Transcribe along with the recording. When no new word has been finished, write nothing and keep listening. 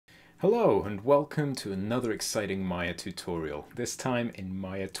Hello and welcome to another exciting Maya tutorial, this time in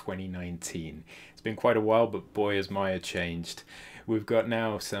Maya 2019. It's been quite a while, but boy has Maya changed. We've got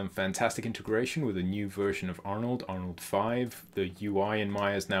now some fantastic integration with a new version of Arnold 5. The UI in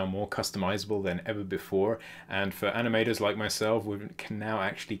Maya is now more customizable than ever before, and for animators like myself, we can now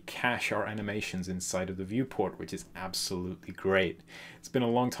actually cache our animations inside of the viewport, which is absolutely great. It's been a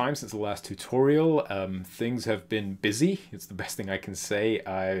long time since the last tutorial. Things have been busy, it's the best thing I can say.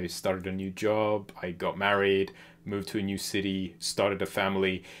 I started a new job, I got married, moved to a new city, started a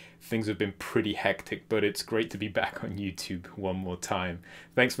family. Things have been pretty hectic, but it's great to be back on YouTube one more time.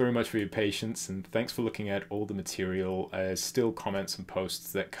 Thanks very much for your patience, and thanks for looking at all the material. Still comments and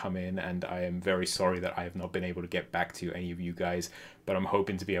posts that come in, and I am very sorry that I have not been able to get back to any of you guys, but I'm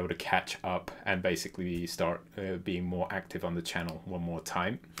hoping to be able to catch up and basically start being more active on the channel one more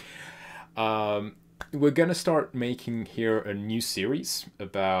time. We're going to start making here a new series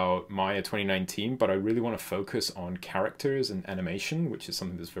about Maya 2019, but I really want to focus on characters and animation, which is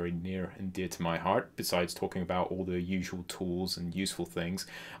something that's very near and dear to my heart, besides talking about all the usual tools and useful things.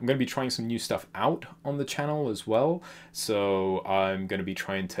 I'm going to be trying some new stuff out on the channel as well, so I'm going to be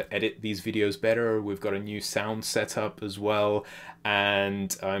trying to edit these videos better. We've got a new sound setup as well,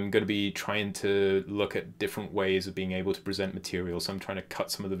 and I'm going to be trying to look at different ways of being able to present material. So I'm trying to cut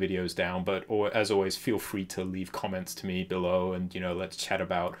some of the videos down, but as always, feel free to leave comments to me below, and let's chat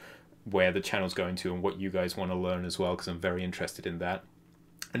about where the channel's going to and what you guys want to learn as well, because I'm very interested in that.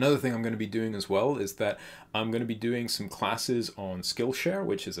 Another thing I'm going to be doing as well is that I'm going to be doing some classes on Skillshare,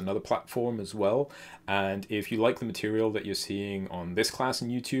 which is another platform as well. And if you like the material that you're seeing on this class on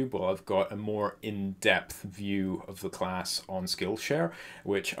YouTube, well, I've got a more in-depth view of the class on Skillshare,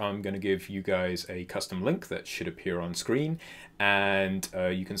 which I'm going to give you guys a custom link that should appear on screen. And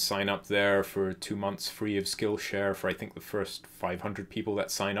you can sign up there for 2 months free of Skillshare for I think the first 500 people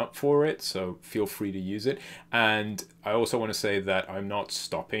that sign up for it. So feel free to use it. And I also want to say that I'm not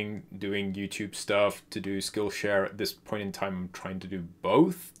stopping doing YouTube stuff to do Skillshare. At this point in time, I'm trying to do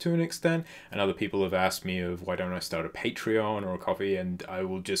both to an extent. And other people have asked me of why don't I start a Patreon or a Coffee, and I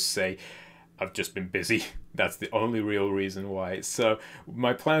will just say I've just been busy. That's the only real reason why. So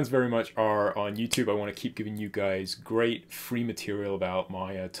my plans very much are on YouTube. I want to keep giving you guys great free material about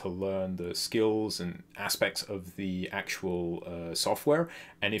Maya to learn the skills and aspects of the actual software.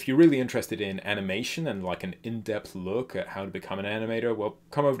 And if you're really interested in animation and like an in-depth look at how to become an animator, well,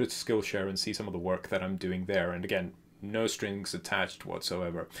 come over to Skillshare and see some of the work that I'm doing there. And again, no strings attached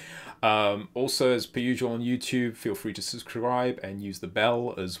whatsoever. Also, as per usual on YouTube, feel free to subscribe and use the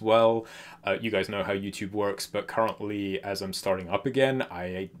bell as well. You guys know how YouTube works, but currently, as I'm starting up again,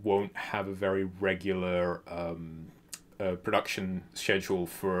 I won't have a very regular production schedule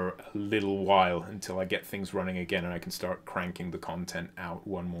for a little while until I get things running again and I can start cranking the content out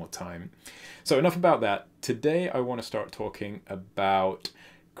one more time. So enough about that. Today, I want to start talking about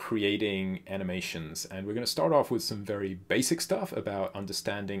creating animations, and we're going to start off with some very basic stuff about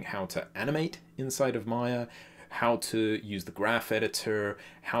understanding how to animate inside of Maya, how to use the graph editor,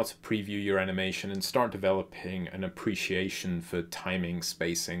 how to preview your animation, and start developing an appreciation for timing,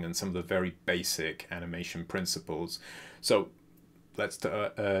 spacing, and some of the very basic animation principles. So let's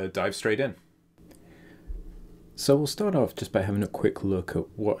dive straight in. So we'll start off just by having a quick look at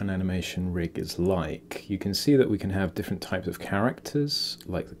what an animation rig is like. You can see that we can have different types of characters,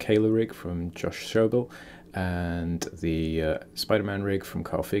 like the Kayla rig from Josh Schobel, and the Spider-Man rig from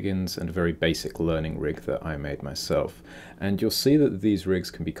Carl Figgins, and a very basic learning rig that I made myself. And you'll see that these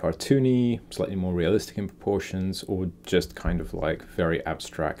rigs can be cartoony, slightly more realistic in proportions, or just kind of like very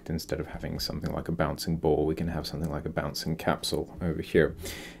abstract. Instead of having something like a bouncing ball, we can have something like a bouncing capsule over here.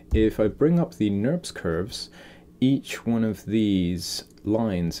 If I bring up the NURBS curves, each one of these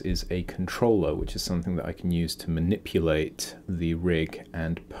lines is a controller, which is something that I can use to manipulate the rig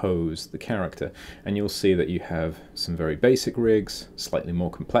and pose the character. And you'll see that you have some very basic rigs, slightly more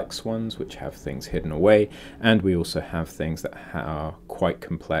complex ones, which have things hidden away, and we also have things that are quite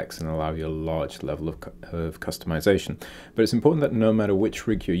complex and allow you a large level of customization. But it's important that no matter which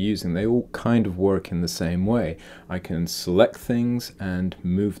rig you're using, they all kind of work in the same way. I can select things and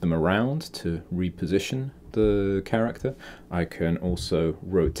move them around to reposition the character. I can also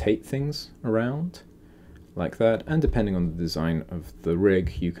rotate things around like that, and depending on the design of the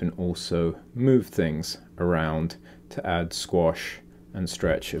rig, you can also move things around to add squash and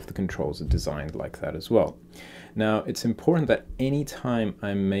stretch if the controls are designed like that as well. Now, it's important that anytime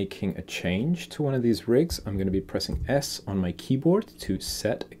I'm making a change to one of these rigs, I'm going to be pressing S on my keyboard to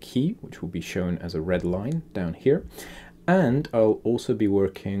set a key, which will be shown as a red line down here. And I'll also be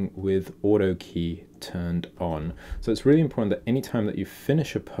working with auto key turned on. So it's really important that anytime that you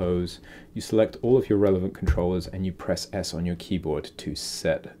finish a pose, you select all of your relevant controllers and you press S on your keyboard to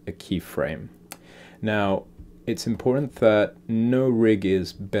set a keyframe. Now, it's important that no rig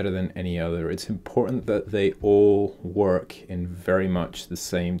is better than any other. It's important that they all work in very much the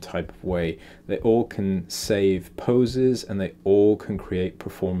same type of way. They all can save poses and they all can create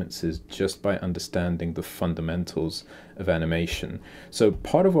performances just by understanding the fundamentals of animation. So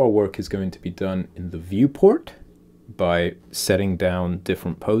part of our work is going to be done in the viewport by setting down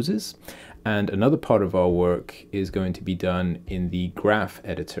different poses. And another part of our work is going to be done in the graph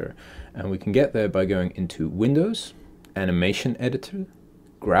editor. And we can get there by going into Windows, Animation Editor,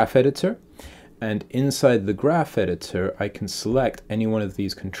 Graph Editor. And inside the graph editor, I can select any one of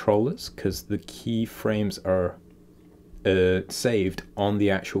these controllers because the keyframes are saved on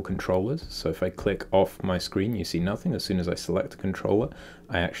the actual controllers. So if I click off my screen, you see nothing. As soon as I select a controller,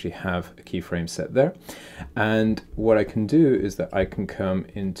 I actually have a keyframe set there. And what I can do is that I can come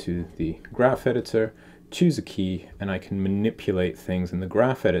into the graph editor, choose a key, and I can manipulate things in the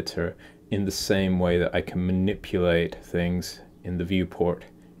graph editor in the same way that I can manipulate things in the viewport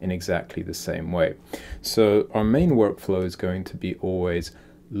in exactly the same way. So our main workflow is going to be always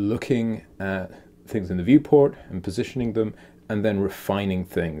looking at things in the viewport and positioning them, and then refining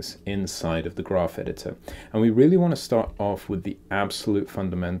things inside of the graph editor. And we really want to start off with the absolute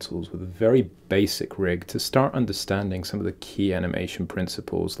fundamentals, with a very basic rig to start understanding some of the key animation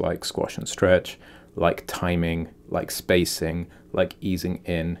principles like squash and stretch, like timing, like spacing, like easing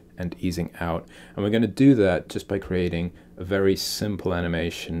in and easing out. And we're going to do that just by creating a very simple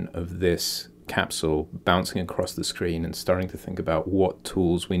animation of this capsule bouncing across the screen and starting to think about what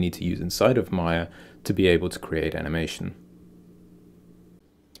tools we need to use inside of Maya to be able to create animation.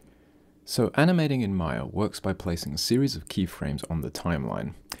 So animating in Maya works by placing a series of keyframes on the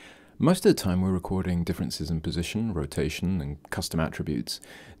timeline. Most of the time we're recording differences in position, rotation, and custom attributes.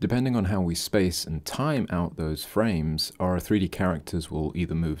 Depending on how we space and time out those frames, our 3D characters will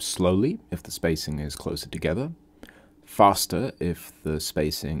either move slowly if the spacing is closer together, faster if the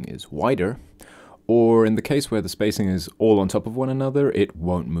spacing is wider, or in the case where the spacing is all on top of one another, it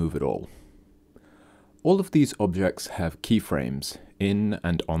won't move at all. All of these objects have keyframes in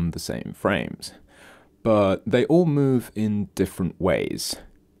and on the same frames, but they all move in different ways.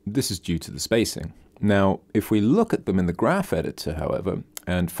 This is due to the spacing. Now, if we look at them in the graph editor, however,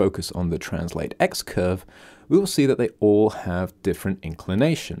 and focus on the translate X curve, we will see that they all have different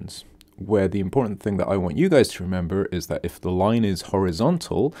inclinations, where the important thing that I want you guys to remember is that if the line is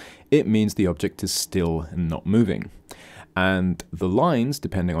horizontal, it means the object is still and not moving. And the lines,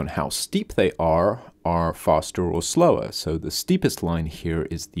 depending on how steep they are faster or slower. So the steepest line here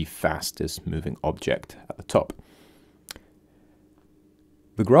is the fastest moving object at the top.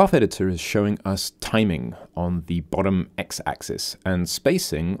 The graph editor is showing us timing on the bottom x-axis and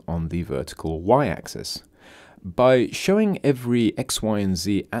spacing on the vertical y-axis. By showing every x, y, and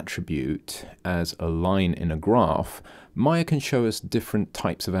z attribute as a line in a graph, Maya can show us different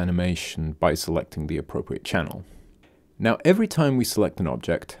types of animation by selecting the appropriate channel. Now, every time we select an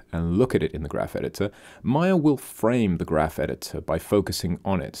object and look at it in the graph editor, Maya will frame the graph editor by focusing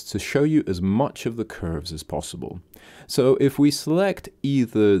on it to show you as much of the curves as possible. So if we select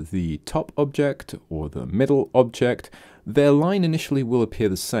either the top object or the middle object, their line initially will appear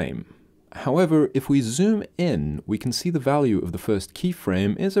the same. However, if we zoom in, we can see the value of the first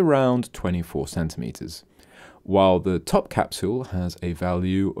keyframe is around 24 centimeters, while the top capsule has a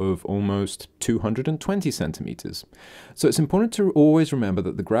value of almost 220 centimeters. So it's important to always remember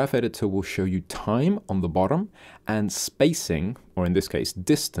that the graph editor will show you time on the bottom and spacing, or in this case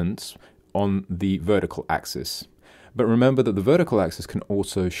distance, on the vertical axis. But remember that the vertical axis can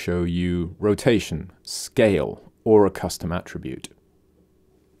also show you rotation, scale, or a custom attribute.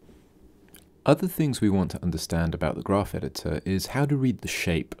 Other things we want to understand about the graph editor is how to read the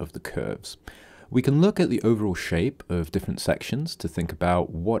shape of the curves. We can look at the overall shape of different sections to think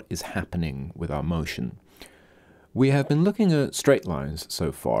about what is happening with our motion. We have been looking at straight lines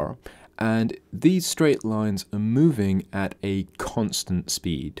so far, and these straight lines are moving at a constant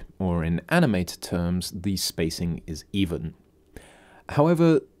speed, or in animator terms, the spacing is even.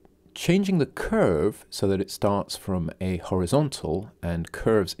 However, changing the curve so that it starts from a horizontal and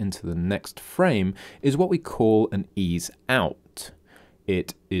curves into the next frame is what we call an ease out.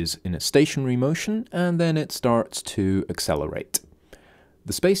 It is in a stationary motion and then it starts to accelerate.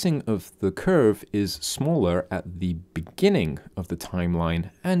 The spacing of the curve is smaller at the beginning of the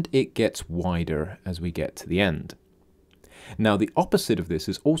timeline and it gets wider as we get to the end. Now, the opposite of this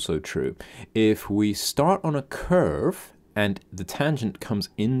is also true. If we start on a curve and the tangent comes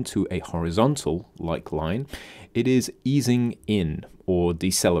into a horizontal-like line, it is easing in or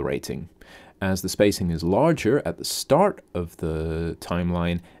decelerating, as the spacing is larger at the start of the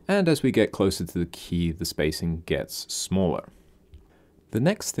timeline, and as we get closer to the key, the spacing gets smaller. The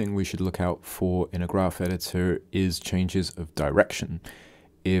next thing we should look out for in a graph editor is changes of direction.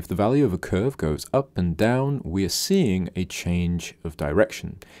 If the value of a curve goes up and down, we are seeing a change of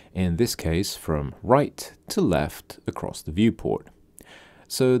direction, in this case from right to left across the viewport.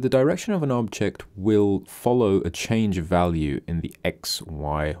 So the direction of an object will follow a change of value in the X,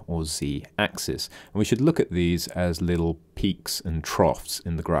 Y, or Z axis, and we should look at these as little peaks and troughs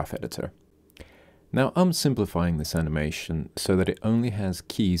in the graph editor. Now I'm simplifying this animation so that it only has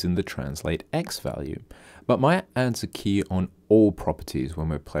keys in the translate X value, but Maya adds a key on all properties when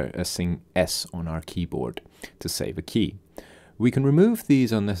we're pressing S on our keyboard to save a key. We can remove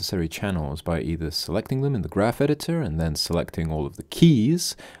these unnecessary channels by either selecting them in the graph editor and then selecting all of the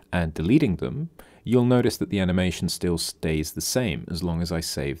keys and deleting them. You'll notice that the animation still stays the same as long as I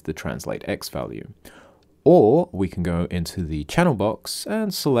save the translate X value. Or we can go into the channel box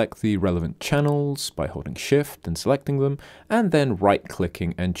and select the relevant channels by holding Shift and selecting them, and then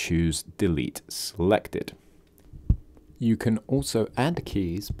right-clicking and choose Delete Selected. You can also add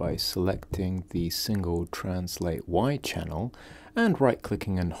keys by selecting the single Translate Y channel and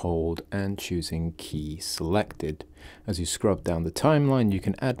right-clicking and hold and choosing Key Selected. As you scrub down the timeline, you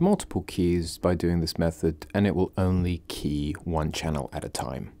can add multiple keys by doing this method, and it will only key one channel at a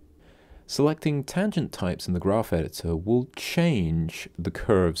time. Selecting tangent types in the graph editor will change the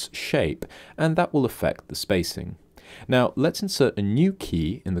curve's shape, and that will affect the spacing. Now let's insert a new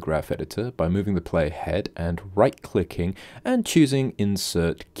key in the graph editor by moving the playhead and right-clicking and choosing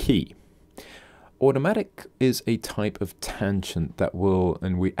Insert Key. Automatic is a type of tangent that will,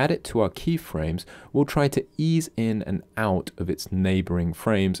 and we add it to our keyframes, will try to ease in and out of its neighboring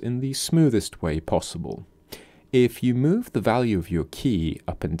frames in the smoothest way possible. If you move the value of your key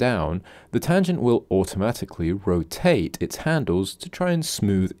up and down, the tangent will automatically rotate its handles to try and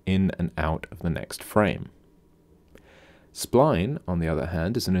smooth in and out of the next frame. Spline, on the other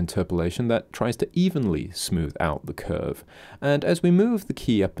hand, is an interpolation that tries to evenly smooth out the curve, and as we move the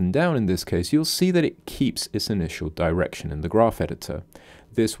key up and down in this case, you'll see that it keeps its initial direction in the graph editor.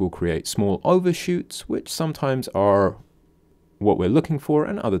 This will create small overshoots, which sometimes are what we're looking for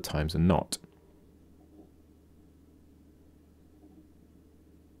and other times are not.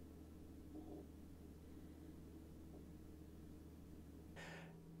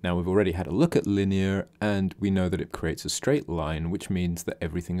 Now we've already had a look at linear, and we know that it creates a straight line, which means that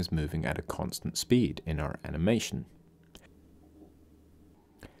everything is moving at a constant speed in our animation.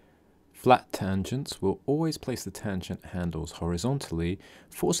 Flat tangents will always place the tangent handles horizontally,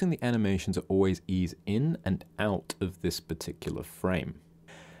 forcing the animation to always ease in and out of this particular frame.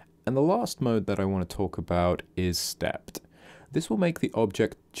 And the last mode that I want to talk about is stepped. This will make the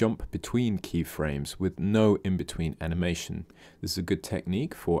object jump between keyframes with no in-between animation. This is a good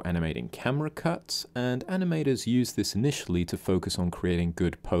technique for animating camera cuts, and animators use this initially to focus on creating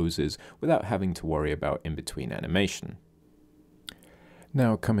good poses without having to worry about in-between animation.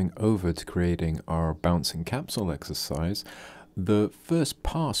 Now coming over to creating our bouncing capsule exercise, the first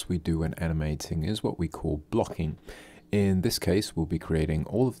pass we do when animating is what we call blocking. In this case, we'll be creating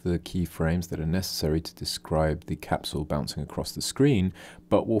all of the keyframes that are necessary to describe the capsule bouncing across the screen,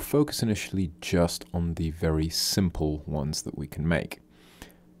 but we'll focus initially just on the very simple ones that we can make.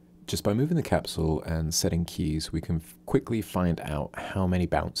 Just by moving the capsule and setting keys, we can quickly find out how many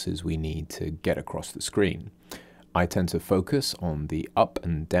bounces we need to get across the screen. I tend to focus on the up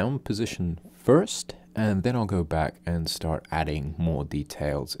and down position first, and then I'll go back and start adding more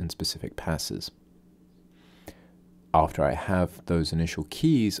details in specific passes. After I have those initial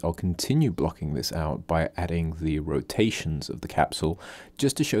keys, I'll continue blocking this out by adding the rotations of the capsule,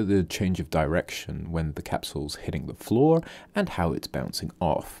 just to show the change of direction when the capsule's hitting the floor and how it's bouncing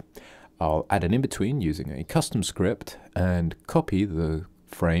off. I'll add an in-between using a custom script and copy the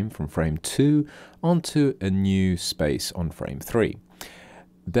frame from frame 2 onto a new space on frame 3.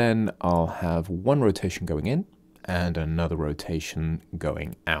 Then I'll have one rotation going in and another rotation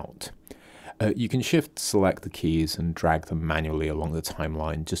going out. You can shift select the keys and drag them manually along the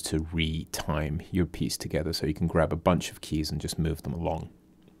timeline just to re-time your piece together, so you can grab a bunch of keys and just move them along.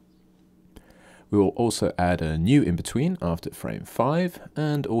 We will also add a new in-between after frame 5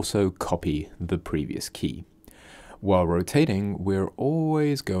 and also copy the previous key. While rotating, we're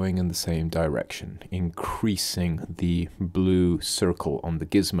always going in the same direction, increasing the blue circle on the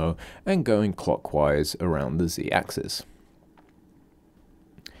gizmo and going clockwise around the Z-axis.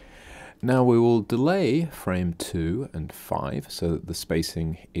 Now we will delay frame 2 and 5 so that the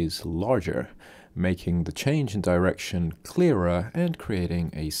spacing is larger, making the change in direction clearer and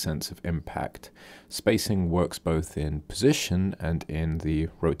creating a sense of impact. Spacing works both in position and in the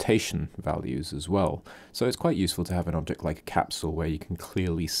rotation values as well, so it's quite useful to have an object like a capsule where you can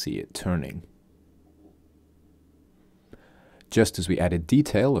clearly see it turning. Just as we added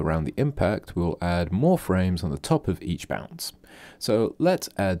detail around the impact, we'll add more frames on the top of each bounce. So let's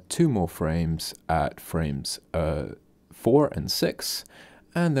add 2 more frames at frames 4 and 6,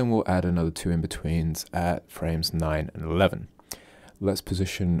 and then we'll add another 2 in-betweens at frames 9 and 11. Let's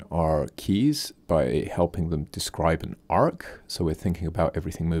position our keys by helping them describe an arc. So we're thinking about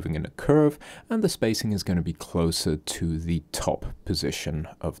everything moving in a curve, and the spacing is going to be closer to the top position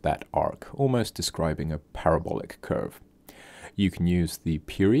of that arc, almost describing a parabolic curve. You can use the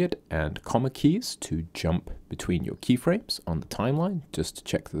period and comma keys to jump between your keyframes on the timeline, just to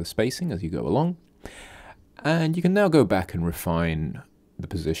check the spacing as you go along. And you can now go back and refine the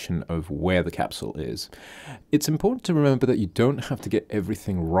position of where the capsule is. It's important to remember that you don't have to get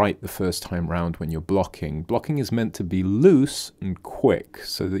everything right the first time round when you're blocking. Blocking is meant to be loose and quick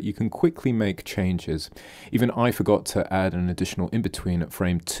so that you can quickly make changes. Even I forgot to add an additional in-between at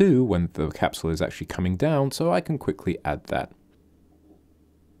frame 2 when the capsule is actually coming down, so I can quickly add that.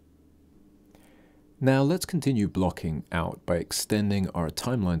 Now let's continue blocking out by extending our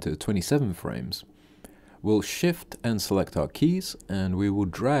timeline to 27 frames. We'll shift and select our keys, and we will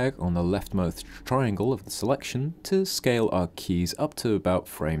drag on the leftmost triangle of the selection to scale our keys up to about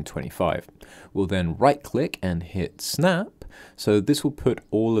frame 25. We'll then right click and hit snap, so this will put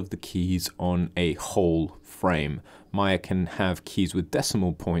all of the keys on a whole frame. Maya can have keys with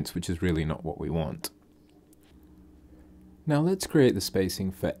decimal points, which is really not what we want. Now let's create the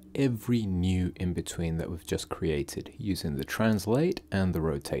spacing for every new in-between that we've just created using the translate and the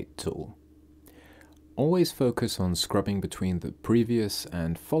rotate tool. Always focus on scrubbing between the previous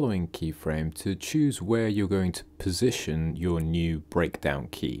and following keyframe to choose where you're going to position your new breakdown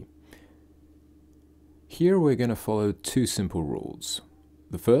key. Here we're going to follow 2 simple rules.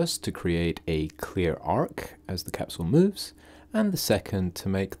 The first to create a clear arc as the capsule moves, and the second to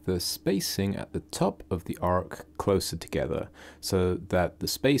make the spacing at the top of the arc closer together, so that the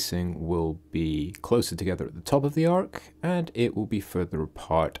spacing will be closer together at the top of the arc, and it will be further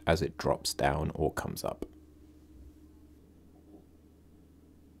apart as it drops down or comes up.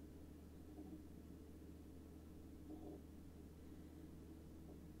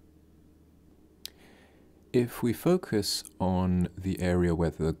 If we focus on the area where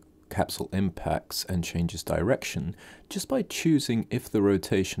the capsule impacts and changes direction, just by choosing if the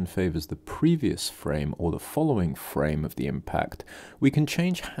rotation favors the previous frame or the following frame of the impact, we can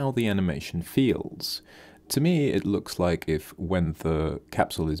change how the animation feels. To me, it looks like if when the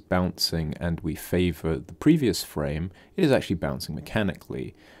capsule is bouncing and we favor the previous frame, it is actually bouncing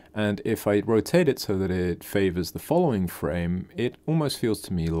mechanically. And if I rotate it so that it favors the following frame, it almost feels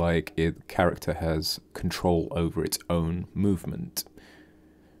to me like the character has control over its own movement.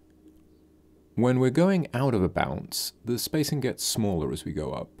 When we're going out of a bounce, the spacing gets smaller as we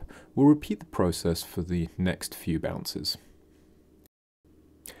go up. We'll repeat the process for the next few bounces.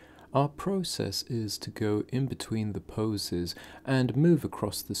 Our process is to go in between the poses and move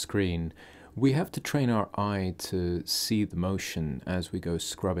across the screen. We have to train our eye to see the motion as we go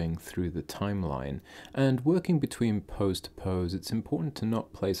scrubbing through the timeline, and working between pose to pose, it's important to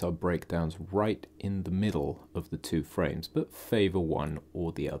not place our breakdowns right in the middle of the 2 frames, but favor one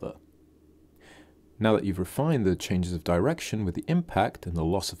or the other. Now that you've refined the changes of direction with the impact and the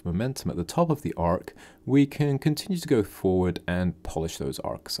loss of momentum at the top of the arc, we can continue to go forward and polish those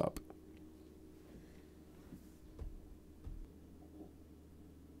arcs up.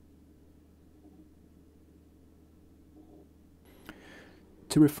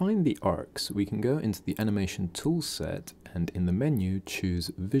 To refine the arcs, we can go into the animation toolset and in the menu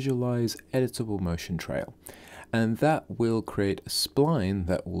choose Visualize Editable Motion Trail. And that will create a spline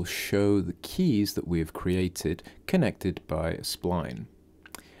that will show the keys that we have created connected by a spline.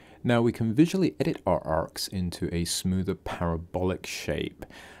 Now we can visually edit our arcs into a smoother parabolic shape,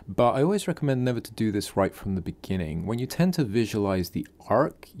 but I always recommend never to do this right from the beginning. When you tend to visualize the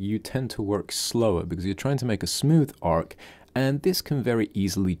arc, you tend to work slower because you're trying to make a smooth arc, and this can very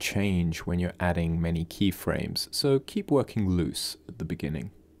easily change when you're adding many keyframes, so keep working loose at the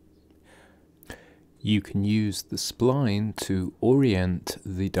beginning. You can use the spline to orient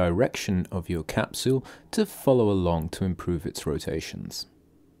the direction of your capsule to follow along to improve its rotations.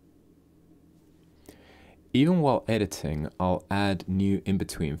 Even while editing, I'll add new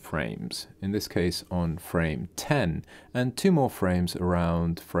in-between frames, in this case on frame 10, and 2 more frames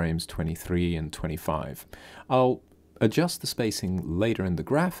around frames 23 and 25. I'll adjust the spacing later in the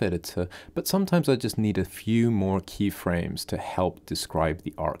graph editor, but sometimes I just need a few more keyframes to help describe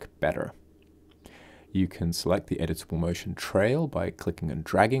the arc better. You can select the editable motion trail by clicking and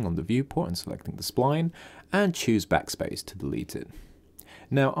dragging on the viewport and selecting the spline, and choose backspace to delete it.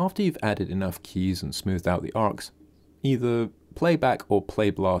 Now, after you've added enough keys and smoothed out the arcs, either play back or play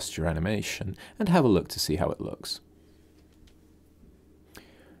blast your animation and have a look to see how it looks.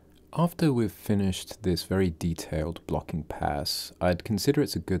 After we've finished this very detailed blocking pass, I'd consider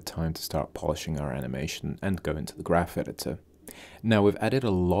it's a good time to start polishing our animation and go into the graph editor. Now, we've added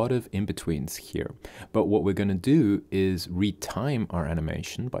a lot of in-betweens here, but what we're going to do is retime our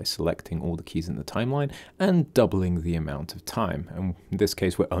animation by selecting all the keys in the timeline and doubling the amount of time. And in this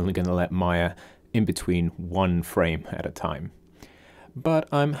case, we're only going to let Maya in between 1 frame at a time. But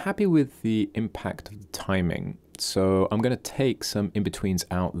I'm happy with the impact of the timing, so I'm going to take some in-betweens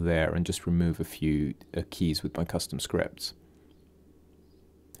out there and just remove a few keys with my custom scripts.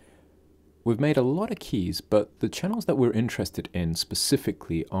 We've made a lot of keys, but the channels that we're interested in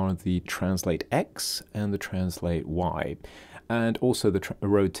specifically are the translate X and the translate Y, and also the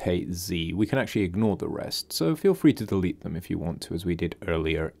rotate Z. We can actually ignore the rest, so feel free to delete them if you want to, as we did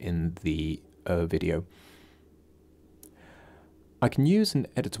earlier in the video. I can use an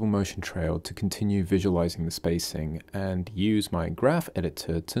editable motion trail to continue visualizing the spacing and use my graph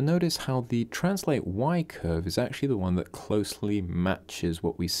editor to notice how the translate Y curve is actually the one that closely matches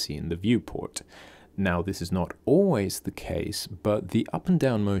what we see in the viewport. Now, this is not always the case, but the up and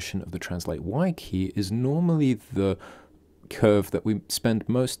down motion of the translate Y key is normally the curve that we spend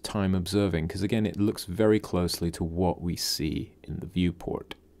most time observing, because again, it looks very closely to what we see in the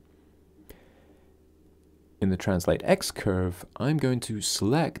viewport. In the translate X curve, I'm going to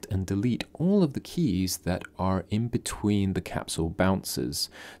select and delete all of the keys that are in between the capsule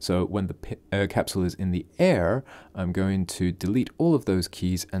bounces. So when the capsule is in the air, I'm going to delete all of those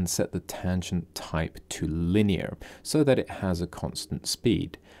keys and set the tangent type to linear so that it has a constant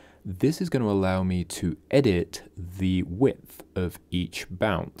speed. This is going to allow me to edit the width of each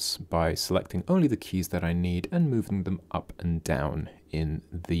bounce by selecting only the keys that I need and moving them up and down in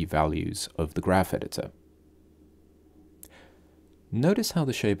the values of the graph editor. Notice how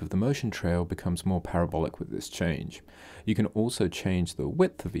the shape of the motion trail becomes more parabolic with this change. You can also change the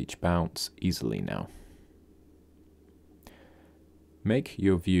width of each bounce easily now. Make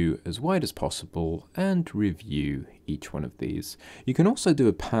your view as wide as possible and review each one of these. You can also do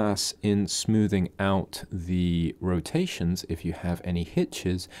a pass in smoothing out the rotations if you have any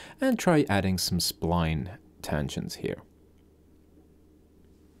hitches, and try adding some spline tangents here.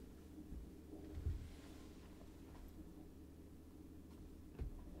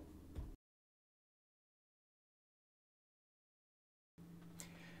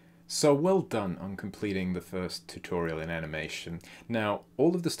 So well done on completing the first tutorial in animation. Now,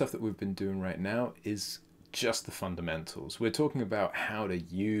 all of the stuff that we've been doing right now is just the fundamentals. We're talking about how to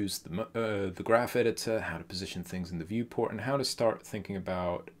use the graph editor, how to position things in the viewport, and how to start thinking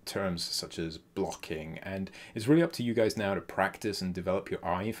about terms such as blocking. And it's really up to you guys now to practice and develop your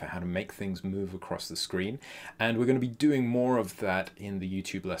eye for how to make things move across the screen. And we're going to be doing more of that in the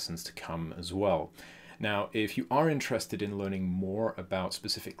YouTube lessons to come as well. Now, if you are interested in learning more about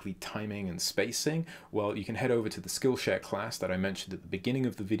specifically timing and spacing, well, you can head over to the Skillshare class that I mentioned at the beginning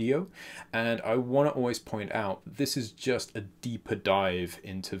of the video. And I want to always point out, this is just a deeper dive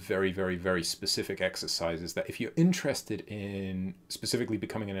into very, very, very specific exercises that if you're interested in specifically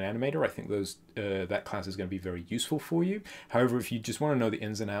becoming an animator, I think that class is going to be very useful for you. However, if you just want to know the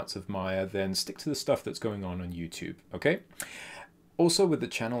ins and outs of Maya, then stick to the stuff that's going on YouTube, okay? Also with the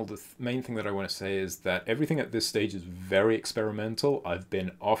channel, the main thing that I want to say is that everything at this stage is very experimental. I've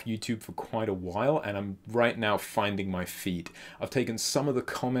been off YouTube for quite a while and I'm right now finding my feet. I've taken some of the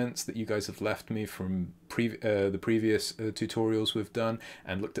comments that you guys have left me from the previous tutorials we've done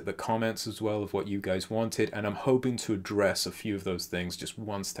and looked at the comments as well of what you guys wanted, and I'm hoping to address a few of those things just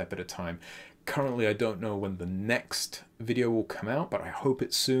one step at a time. Currently, I don't know when the next video will come out, but I hope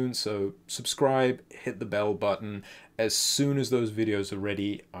it's soon, so subscribe, hit the bell button. As soon as those videos are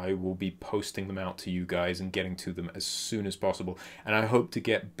ready, I will be posting them out to you guys and getting to them as soon as possible. And I hope to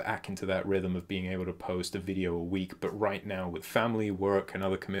get back into that rhythm of being able to post a video a week, but right now with family, work, and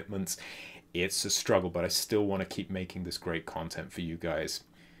other commitments, it's a struggle, but I still want to keep making this great content for you guys.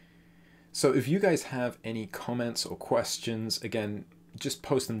 So if you guys have any comments or questions, again, just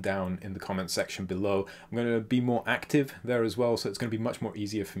post them down in the comment section below. I'm going to be more active there as well, so it's going to be much more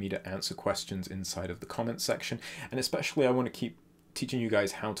easier for me to answer questions inside of the comment section. And especially I want to keep teaching you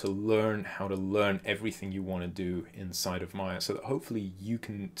guys how to learn everything you want to do inside of Maya, so that hopefully you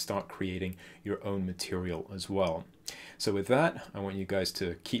can start creating your own material as well. So with that, I want you guys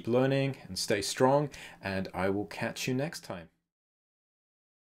to keep learning and stay strong, and I will catch you next time.